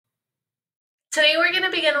Today we're going to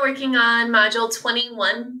begin working on Module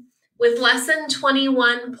 21 with Lesson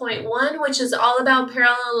 21.1, which is all about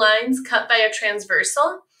parallel lines cut by a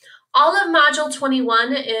transversal. All of Module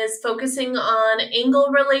 21 is focusing on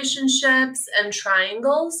angle relationships and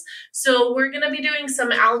triangles. So we're going to be doing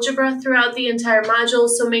some algebra throughout the entire module,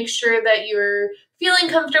 so make sure that you're feeling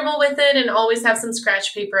comfortable with it and always have some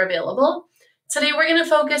scratch paper available. Today we're going to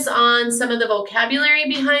focus on some of the vocabulary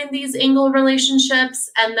behind these angle relationships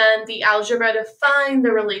and then the algebra to find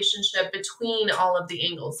the relationship between all of the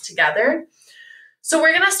angles together. So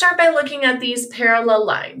we're going to start by looking at these parallel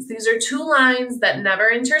lines. These are two lines that never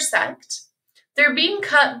intersect. They're being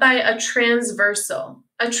cut by a transversal.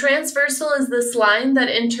 A transversal is this line that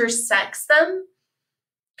intersects them,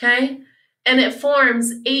 okay? And it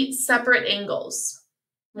forms 8 separate angles.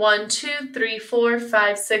 1, 2, 3, 4,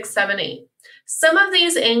 5, 6, 7, 8. Some of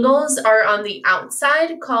these angles are on the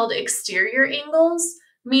outside called exterior angles,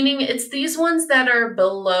 meaning it's these ones that are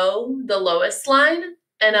below the lowest line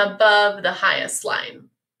and above the highest line.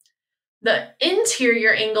 The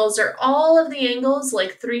interior angles are all of the angles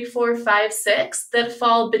like 3, 4, 5, 6 that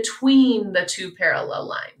fall between the two parallel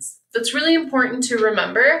lines. That's really important to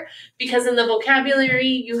remember because in the vocabulary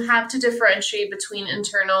you have to differentiate between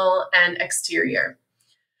internal and exterior.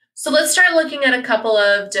 So let's start looking at a couple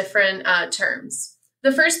of different terms.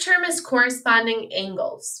 The first term is corresponding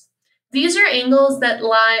angles. These are angles that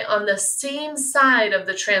lie on the same side of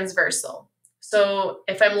the transversal. So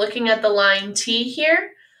if I'm looking at the line T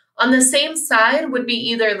here, on the same side would be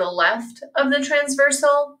either the left of the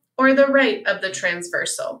transversal or the right of the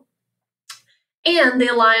transversal. And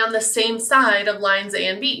they lie on the same side of lines A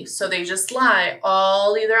and B. So they just lie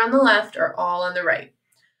all either on the left or all on the right.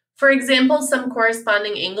 For example, some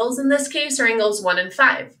corresponding angles in this case are angles 1 and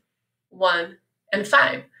 5. 1 and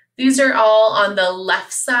 5. These are all on the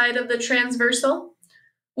left side of the transversal.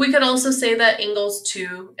 We could also say that angles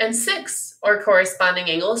 2 and 6 are corresponding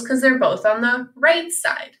angles because they're both on the right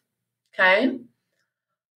side. Okay?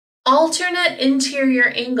 Alternate interior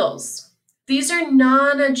angles. These are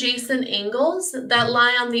non-adjacent angles that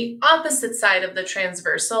lie on the opposite side of the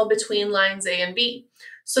transversal between lines A and B.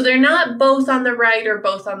 So they're not both on the right or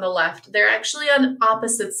both on the left. They're actually on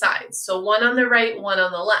opposite sides. So one on the right, one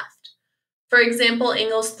on the left. For example,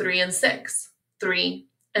 angles 3 and 6. 3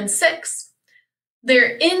 and 6.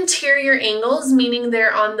 They're interior angles, meaning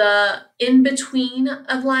they're on the in-between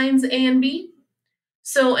of lines A and B.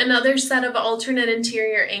 So another set of alternate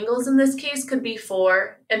interior angles in this case could be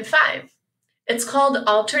 4 and 5. It's called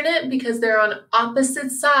alternate because they're on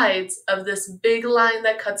opposite sides of this big line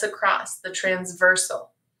that cuts across the transversal.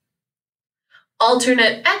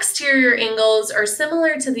 Alternate exterior angles are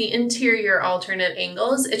similar to the interior alternate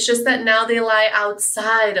angles. It's just that now they lie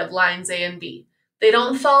outside of lines A and B. They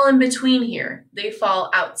don't fall in between here. They fall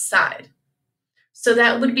outside. So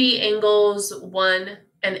that would be angles 1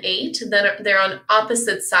 and 8. Then they're on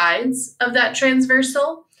opposite sides of that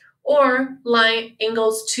transversal. Or line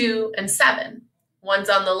angles 2 and 7. One's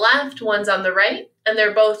on the left, one's on the right, and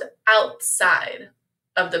they're both outside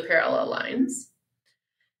of the parallel lines.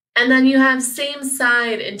 And then you have same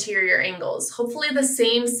side interior angles. Hopefully the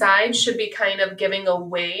same side should be kind of giving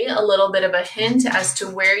away a little bit of a hint as to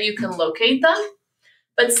where you can locate them.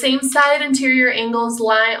 But same side interior angles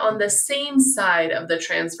lie on the same side of the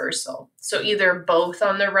transversal. So either both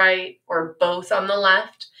on the right or both on the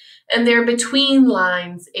left. And they're between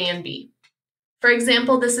lines A and B. For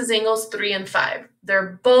example, this is angles 3 and 5.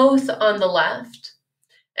 They're both on the left.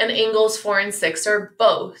 And angles 4 and 6 are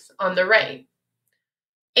both on the right.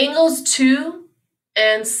 Angles 2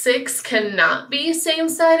 and 6 cannot be same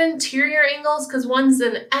side interior angles because one's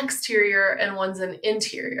an exterior and one's an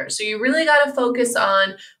interior. So you really got to focus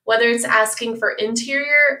on whether it's asking for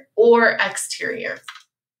interior or exterior.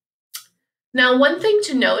 Now, one thing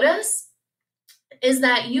to notice is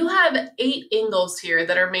that you have 8 angles here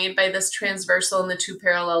that are made by this transversal and the two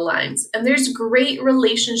parallel lines. And there's great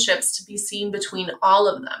relationships to be seen between all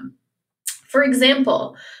of them. For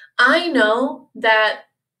example, I know that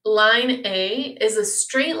line A is a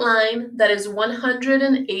straight line that is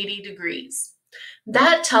 180 degrees.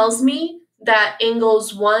 That tells me that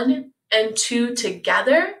angles 1 and 2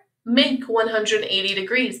 together make 180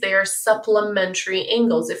 degrees. They are supplementary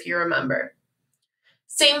angles, if you remember.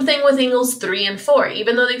 Same thing with angles 3 and 4.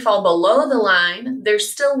 Even though they fall below the line, they're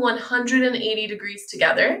still 180 degrees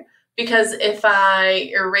together because if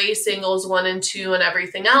I erase angles 1 and 2 and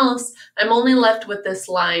everything else, I'm only left with this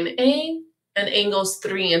line A and angles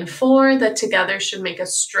 3 and 4 that together should make a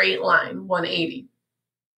straight line, 180.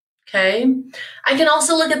 Okay? I can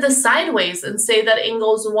also look at this sideways and say that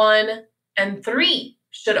angles 1 and 3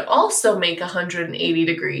 should also make 180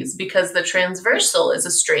 degrees because the transversal is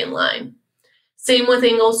a straight line. Same with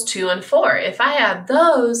angles 2 and 4. If I add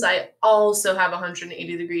those, I also have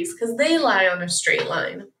 180 degrees because they lie on a straight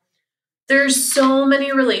line. There's so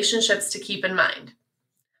many relationships to keep in mind.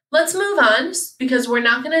 Let's move on because we're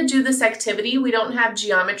not going to do this activity. We don't have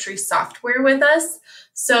geometry software with us.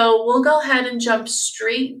 So we'll go ahead and jump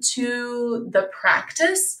straight to the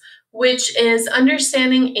practice, which is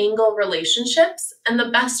understanding angle relationships. And the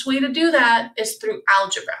best way to do that is through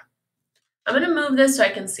algebra. I'm going to move this so I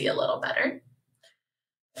can see a little better.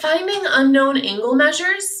 Finding unknown angle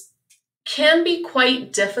measures can be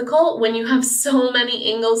quite difficult when you have so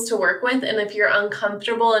many angles to work with and if you're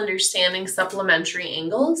uncomfortable understanding supplementary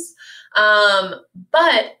angles.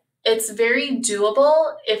 But it's very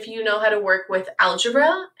doable if you know how to work with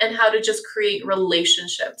algebra and how to just create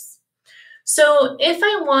relationships. So if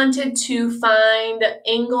I wanted to find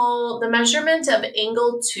the measurement of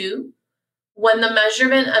angle 2, when the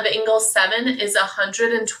measurement of angle 7 is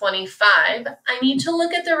 125, I need to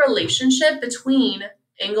look at the relationship between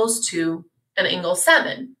angles 2 and angle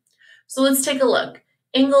 7. So let's take a look.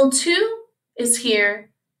 Angle 2 is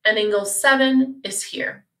here and angle 7 is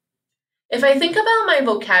here. If I think about my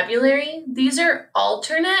vocabulary, these are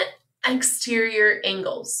alternate exterior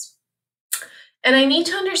angles. And I need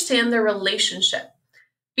to understand their relationship.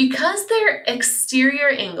 Because they're exterior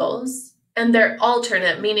angles and they're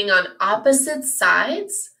alternate, meaning on opposite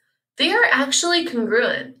sides, they are actually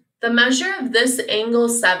congruent. The measure of this angle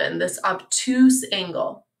 7, this obtuse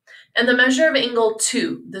angle, and the measure of angle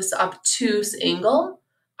 2, this obtuse angle,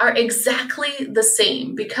 are exactly the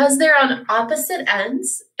same because they're on opposite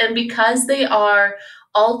ends and because they are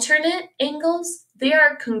alternate angles, they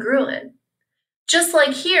are congruent. Just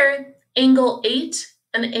like here, angle 8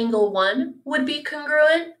 and angle 1 would be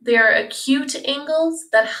congruent. They are acute angles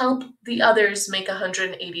that help the others make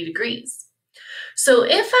 180 degrees. So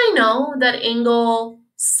if I know that angle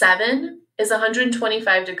 7 is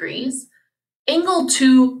 125 degrees, angle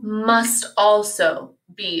 2 must also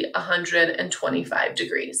be 125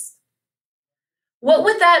 degrees. What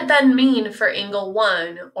would that then mean for angle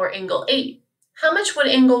 1 or angle 8? How much would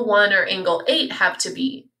angle 1 or angle 8 have to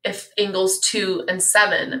be if angles 2 and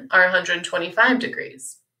 7 are 125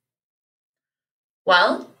 degrees?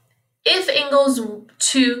 Well, if angles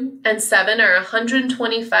 2 and 7 are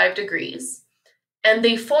 125 degrees, and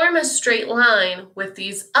they form a straight line with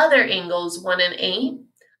these other angles 1 and 8,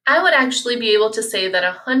 I would actually be able to say that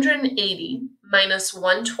 180 minus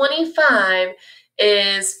 125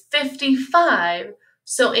 is 55,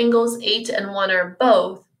 so angles 8 and 1 are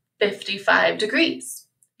both 55 degrees.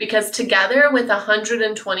 Because together with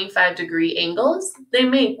 125 degree angles, they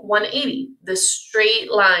make 180, the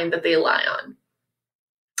straight line that they lie on.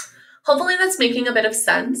 Hopefully that's making a bit of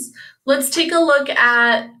sense. Let's take a look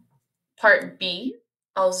at part B.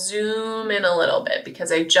 I'll zoom in a little bit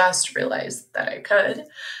because I just realized that I could.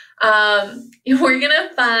 We're going to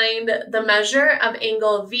find the measure of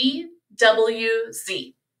angle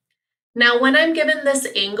VWZ. Now, when I'm given this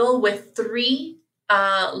angle with 3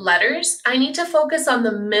 letters, I need to focus on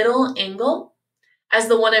the middle angle as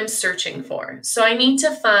the one I'm searching for. So I need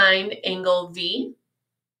to find angle V.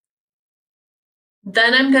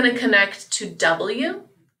 Then I'm going to connect to W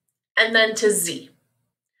and then to Z.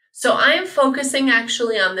 So I am focusing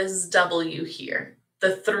actually on this W here,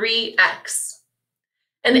 the 3x.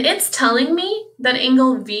 And it's telling me that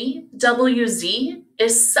angle VWZ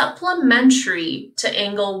is supplementary to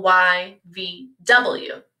angle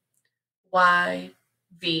YVW. YVW,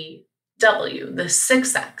 the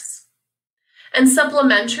 6x. And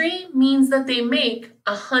supplementary means that they make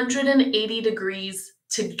 180 degrees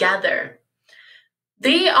together.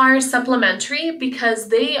 They are supplementary because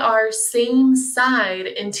they are same side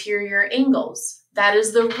interior angles. That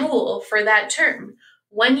is the rule for that term.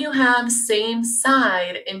 When you have same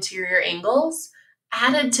side interior angles,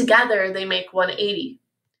 added together, they make 180.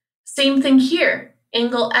 Same thing here,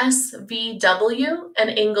 angle SVW and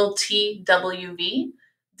angle TWV.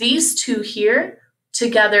 These two here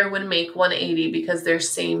together would make 180 because they're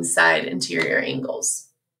same side interior angles.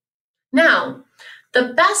 Now,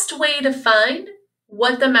 the best way to find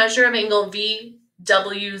what the measure of angle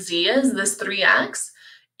VWZ is, this 3x,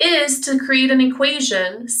 is to create an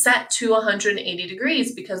equation set to 180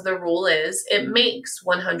 degrees because the rule is it makes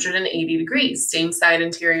 180 degrees, same side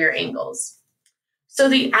interior angles. So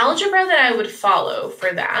the algebra that I would follow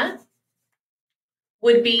for that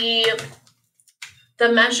would be the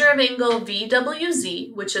measure of angle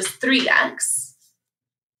VWZ, which is 3x,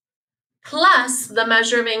 plus the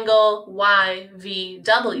measure of angle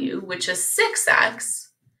YVW, which is 6x,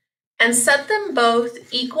 and set them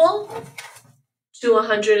both equal to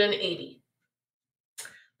 180.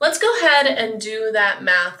 Let's go ahead and do that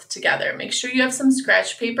math together. Make sure you have some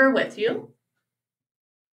scratch paper with you.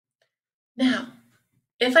 Now,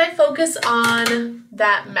 if I focus on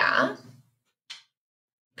that math,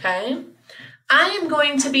 okay, I am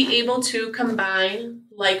going to be able to combine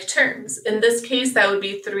like terms. In this case, that would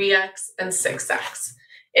be 3x and 6x.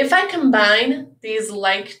 If I combine these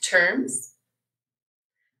like terms,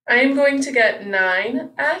 I am going to get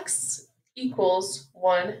 9x equals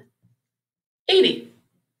 180.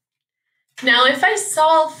 Now, if I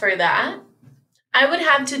solve for that, I would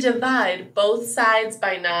have to divide both sides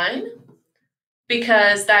by 9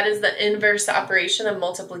 because that is the inverse operation of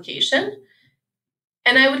multiplication.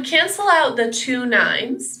 And I would cancel out the 2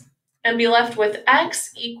 9s and be left with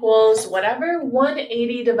x equals whatever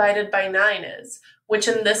 180 divided by 9 is, which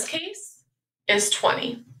in this case is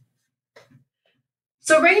 20.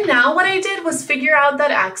 So right now what I did was figure out that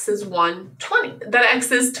x is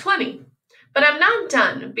 20. But I'm not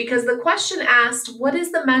done because the question asked, what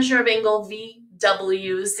is the measure of angle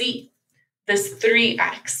VWZ? This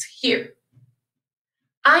 3x here.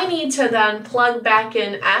 I need to then plug back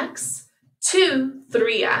in x to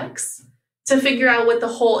 3x to figure out what the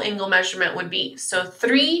whole angle measurement would be. So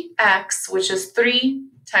 3x, which is 3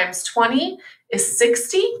 times 20, is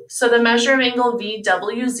 60. So the measure of angle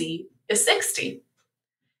VWZ is 60.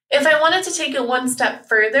 If I wanted to take it one step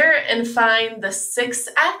further and find the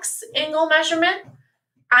 6x angle measurement,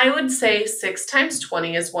 I would say 6 times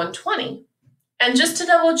 20 is 120. And just to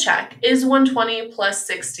double check, is 120 plus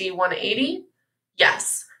 60 180?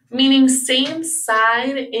 Yes, meaning same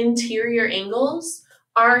side interior angles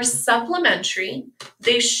are supplementary.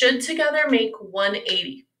 They should together make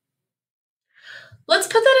 180. Let's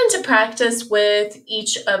put that into practice with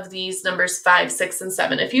each of these numbers 5, 6, and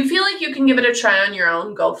 7. If you feel like you can give it a try on your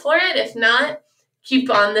own, go for it. If not, keep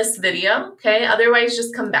on this video, okay? Otherwise,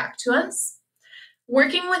 just come back to us.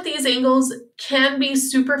 Working with these angles can be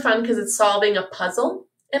super fun because it's solving a puzzle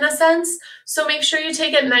in a sense. So make sure you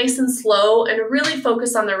take it nice and slow and really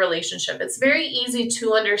focus on the relationship. It's very easy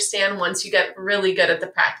to understand once you get really good at the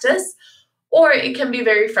practice, or it can be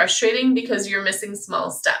very frustrating because you're missing small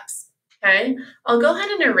steps. Okay, I'll go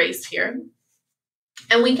ahead and erase here,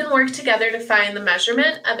 and we can work together to find the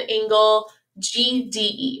measurement of angle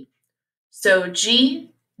GDE. So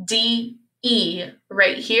GDE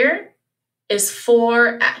right here is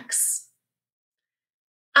 4x.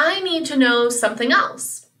 I need to know something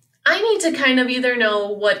else. I need to kind of either know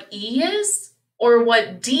what E is or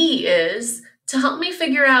what D is to help me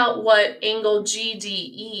figure out what angle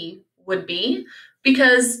GDE would be,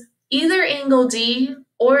 because either angle D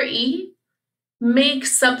or E make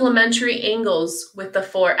supplementary angles with the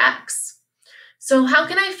 4x. So how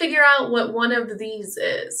can I figure out what one of these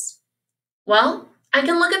is? Well, I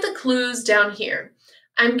can look at the clues down here.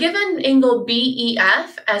 I'm given angle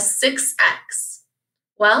BEF as 6x.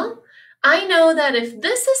 Well, I know that if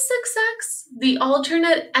this is 6x, the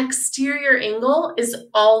alternate exterior angle is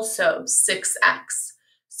also 6x.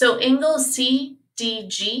 So angle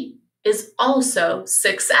CDG is also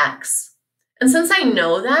 6x. And since I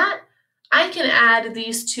know that, I can add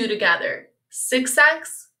these two together,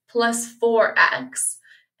 6x plus 4x,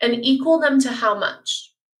 and equal them to how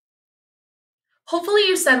much? Hopefully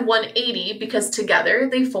you said 180 because together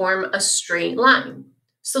they form a straight line.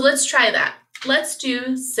 So let's try that. Let's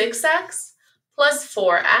do 6x plus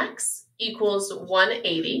 4x equals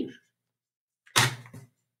 180.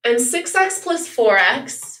 And 6x plus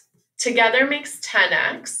 4x together makes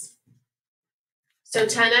 10x. So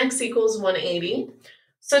 10x equals 180.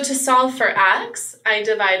 So to solve for x, I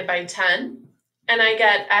divide by 10, and I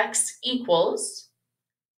get x equals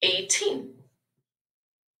 18.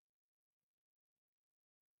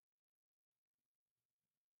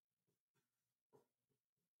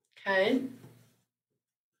 Okay.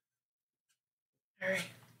 All right.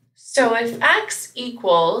 So if x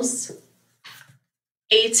equals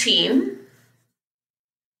 18,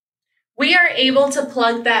 we are able to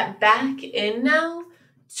plug that back in now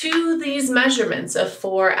to these measurements of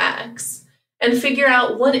 4x and figure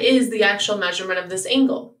out what is the actual measurement of this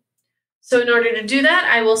angle. So in order to do that,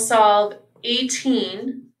 I will solve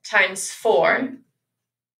 18 times 4,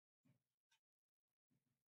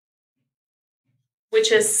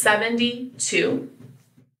 which is 72.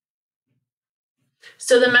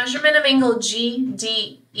 So the measurement of angle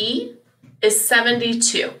GDE is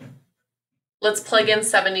 72. Let's plug in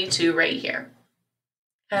 72 right here.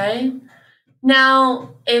 Okay.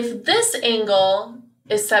 Now, if this angle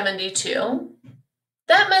is 72,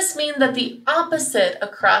 that must mean that the opposite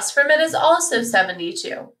across from it is also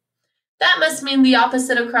 72. That must mean the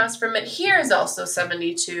opposite across from it here is also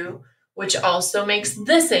 72, which also makes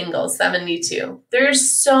this angle 72.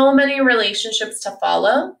 There's so many relationships to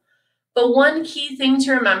follow, but one key thing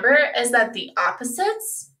to remember is that the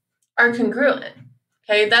opposites are congruent.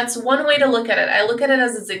 Okay, that's one way to look at it. I look at it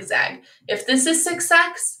as a zigzag. If this is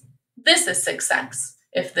 6x, this is 6x.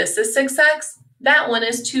 If this is 6x, that one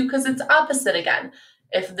is 2 because it's opposite again.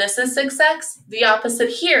 If this is 6x, the opposite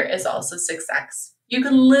here is also 6x. You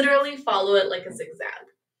can literally follow it like a zigzag.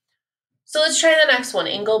 So let's try the next one,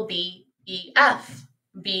 angle BEF.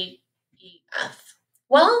 BEF.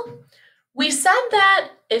 Well, we said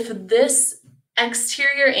that if this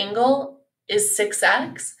exterior angle is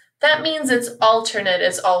 6x, that means its alternate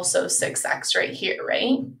is also 6x right here,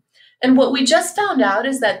 right? And what we just found out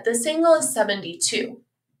is that this angle is 72.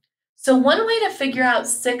 So one way to figure out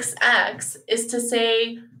 6x is to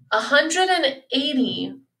say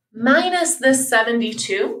 180 minus this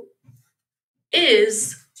 72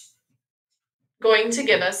 is going to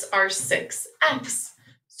give us our 6x.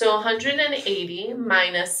 So 180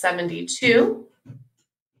 minus 72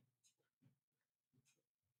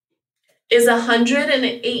 is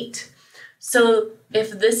 108. So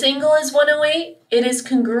if this angle is 108, it is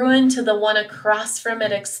congruent to the one across from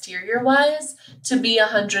it exterior-wise to be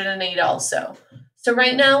 108 also. So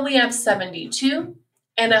right now we have 72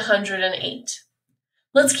 and 108.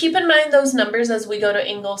 Let's keep in mind those numbers as we go to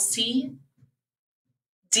angle CDG.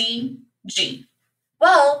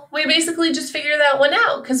 Well, we basically just figured that one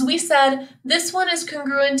out because we said this one is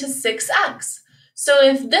congruent to 6x. So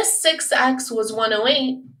if this 6x was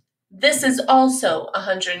 108, this is also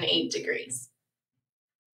 108 degrees.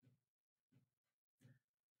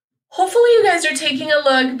 Hopefully you guys are taking a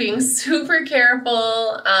look, being super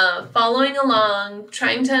careful, following along,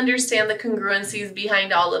 trying to understand the congruencies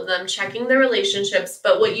behind all of them, checking the relationships,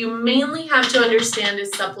 but what you mainly have to understand is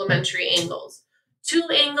supplementary angles. Two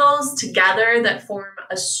angles together that form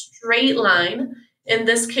a straight line. In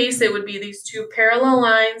this case, it would be these two parallel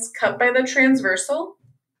lines cut by the transversal.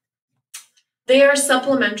 They are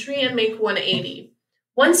supplementary and make 180.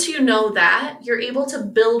 Once you know that, you're able to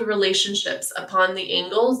build relationships upon the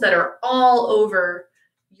angles that are all over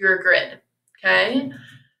your grid, okay?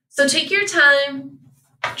 So take your time,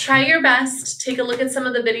 try your best, take a look at some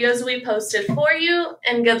of the videos we posted for you,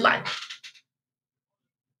 and good luck.